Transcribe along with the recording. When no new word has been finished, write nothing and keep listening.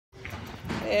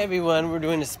Hey everyone, we're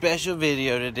doing a special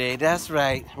video today. That's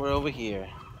right, we're over here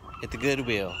at the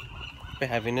Goodwill. We're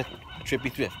having a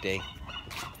trippy thrift day.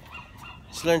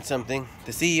 Just learned something.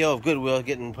 The CEO of Goodwill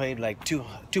getting paid like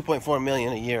 $2.4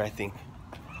 million a year, I think.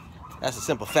 That's a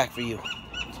simple fact for you.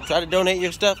 Try to donate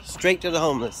your stuff straight to the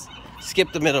homeless.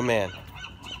 Skip the middleman.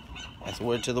 That's a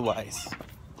word to the wise.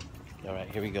 All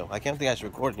right, here we go. I can't think I should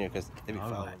record in here because they'd be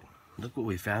following. Right. Look what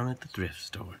we found at the thrift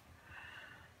store.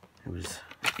 It was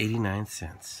 89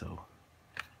 cents, so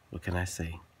what can I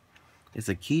say? It's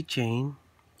a keychain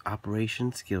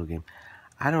operation skill game.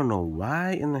 I don't know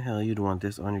why in the hell you'd want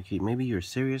this on your key. Maybe you're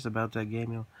serious about that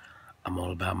game, yo. I'm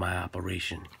all about my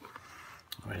operation.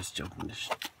 All right, let's jump in this.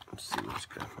 Let's see what's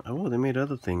good. Oh, they made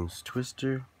other things.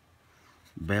 Twister,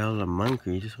 Bell, a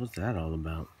monkey. Just what's that all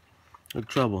about? Look,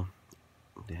 trouble.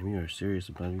 Damn, you are serious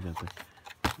about it. You got the.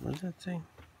 What does that say?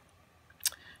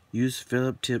 Use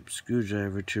Phillips tip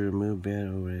screwdriver to remove bad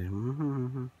overlay.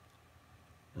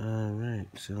 Alright,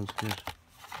 sounds good.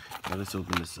 Now let's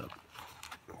open this up.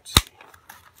 Let's see.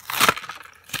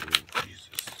 Oh,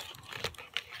 Jesus.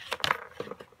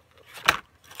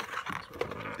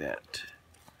 Like that.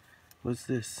 What's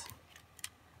this?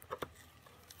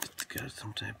 It's got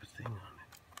some type of thing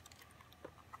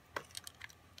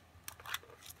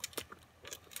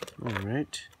on it.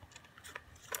 Alright.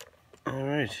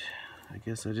 Alright. I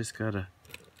guess I just gotta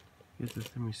get this.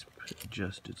 Let me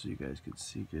adjust it so you guys can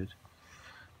see good.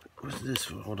 What's this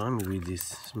for? Hold on, let me read these.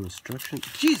 Some instructions.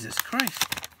 Jesus Christ!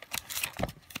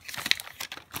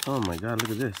 Oh my God!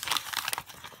 Look at this.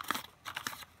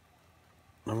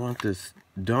 I want this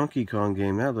Donkey Kong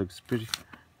game. That looks pretty.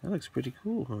 That looks pretty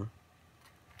cool, huh?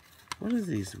 What is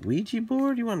these? Ouija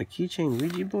board? You want a keychain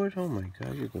Ouija board? Oh my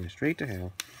God! You're going straight to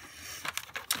hell.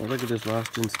 Oh, look at this.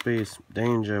 Lost in Space.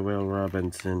 Danger, Will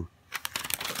Robinson.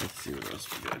 Let's see what else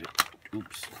we got here.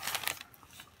 Oops.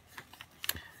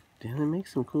 Damn, they make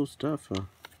some cool stuff, huh?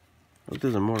 Look,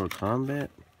 there's a Mortal Kombat.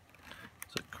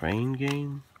 It's a crane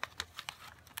game.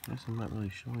 I guess I'm not really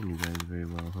showing you guys very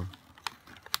well, huh?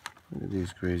 Look at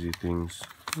these crazy things.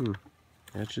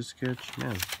 Etch a sketch? Man,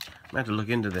 I'm gonna have to look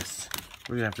into this.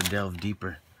 We're gonna have to delve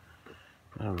deeper.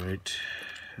 Alright.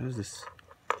 How's this?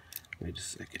 Wait a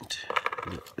second.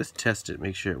 Let's test it,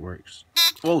 make sure it works.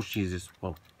 Oh, Jesus.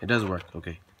 Whoa, it does work.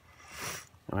 Okay.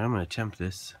 Alright, I'm going to attempt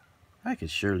this. I could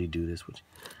surely do this. Let's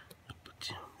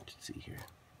see here.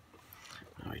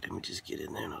 Alright, let me just get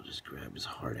in there and I'll just grab his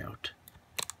heart out.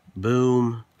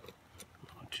 Boom.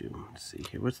 Let's see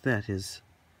here. What's that?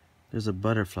 There's a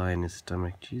butterfly in his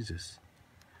stomach. Jesus.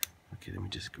 Okay, let me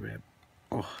just grab.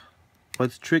 Oh,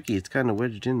 it's tricky. It's kind of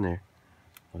wedged in there.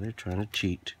 Well, they're trying to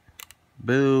cheat.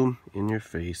 Boom. In your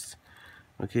face.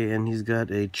 Okay, and he's got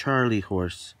a Charlie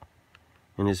horse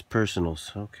in his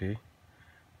personals. Okay.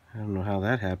 I don't know how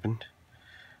that happened.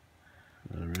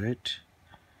 Alright.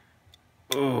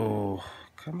 Oh,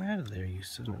 come out of there, you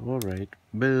son of... Alright.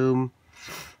 Boom.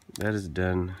 That is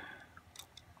done.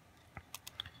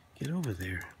 Get over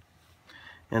there.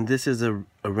 And this is a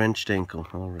wrenched ankle.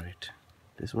 Alright.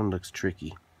 This one looks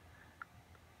tricky.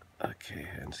 Okay,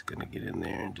 I'm just gonna get in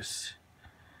there and just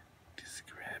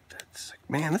grab that.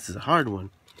 Man, this is a hard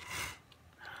one.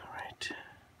 Alright.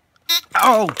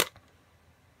 Oh!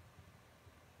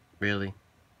 Really?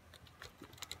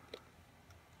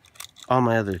 All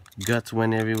my other guts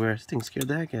went everywhere. This thing scared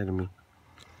the heck out of me.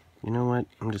 You know what?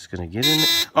 I'm just gonna get in there.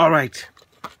 Alright!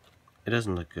 It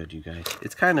doesn't look good, you guys.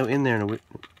 It's kind of in there in a way.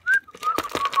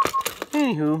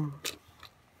 Anywho.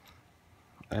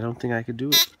 I don't think I could do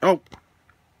it. Oh!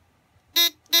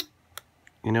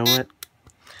 You know what?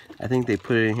 I think they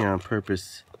put it in here on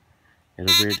purpose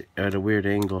at a weird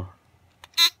angle.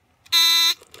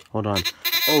 Hold on.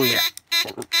 Oh yeah.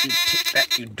 You take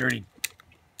that, you dirty.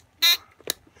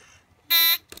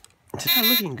 It's not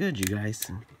looking good, you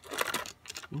guys.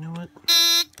 You know what?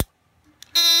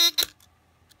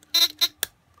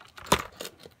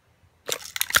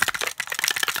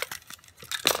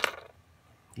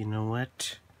 You know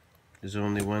what? There's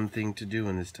only one thing to do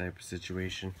in this type of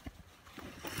situation.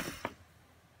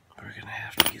 We're gonna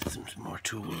have to get some more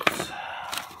tools.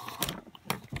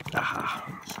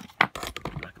 Aha.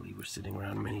 Luckily we're sitting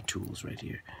around many tools right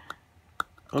here.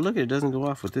 Oh look, it doesn't go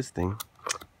off with this thing.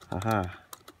 Aha.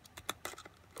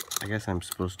 I guess I'm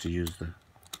supposed to use the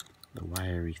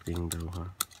wiry thing though, huh?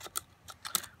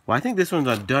 Well, I think this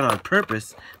one's done on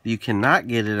purpose. You cannot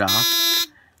get it off.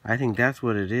 I think that's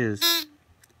what it is.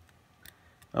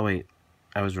 Oh wait,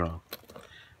 I was wrong.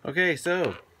 Okay,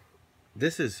 so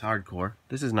this is hardcore.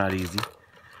 This is not easy.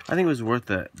 I think it was worth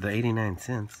the 89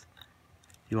 cents.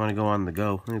 You want to go on the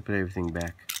go. Let me put everything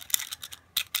back.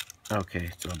 Okay,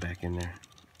 throw it back in there.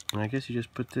 And I guess you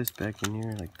just put this back in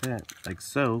here like that, like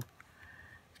so.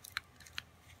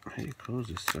 How do you close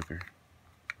this sucker?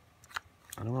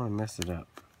 I don't want to mess it up.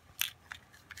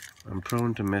 I'm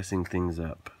prone to messing things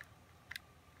up.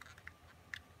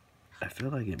 I feel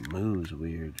like it moves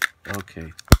weird.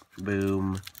 Okay,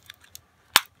 boom.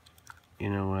 You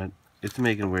know what? It's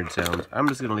making weird sounds. I'm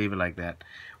just gonna leave it like that.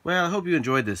 Well, I hope you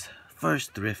enjoyed this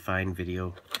first thrift find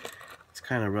video. It's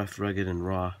kind of rough, rugged, and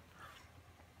raw.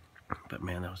 But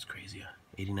man, that was crazy.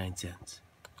 89 cents.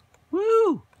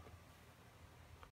 Woo!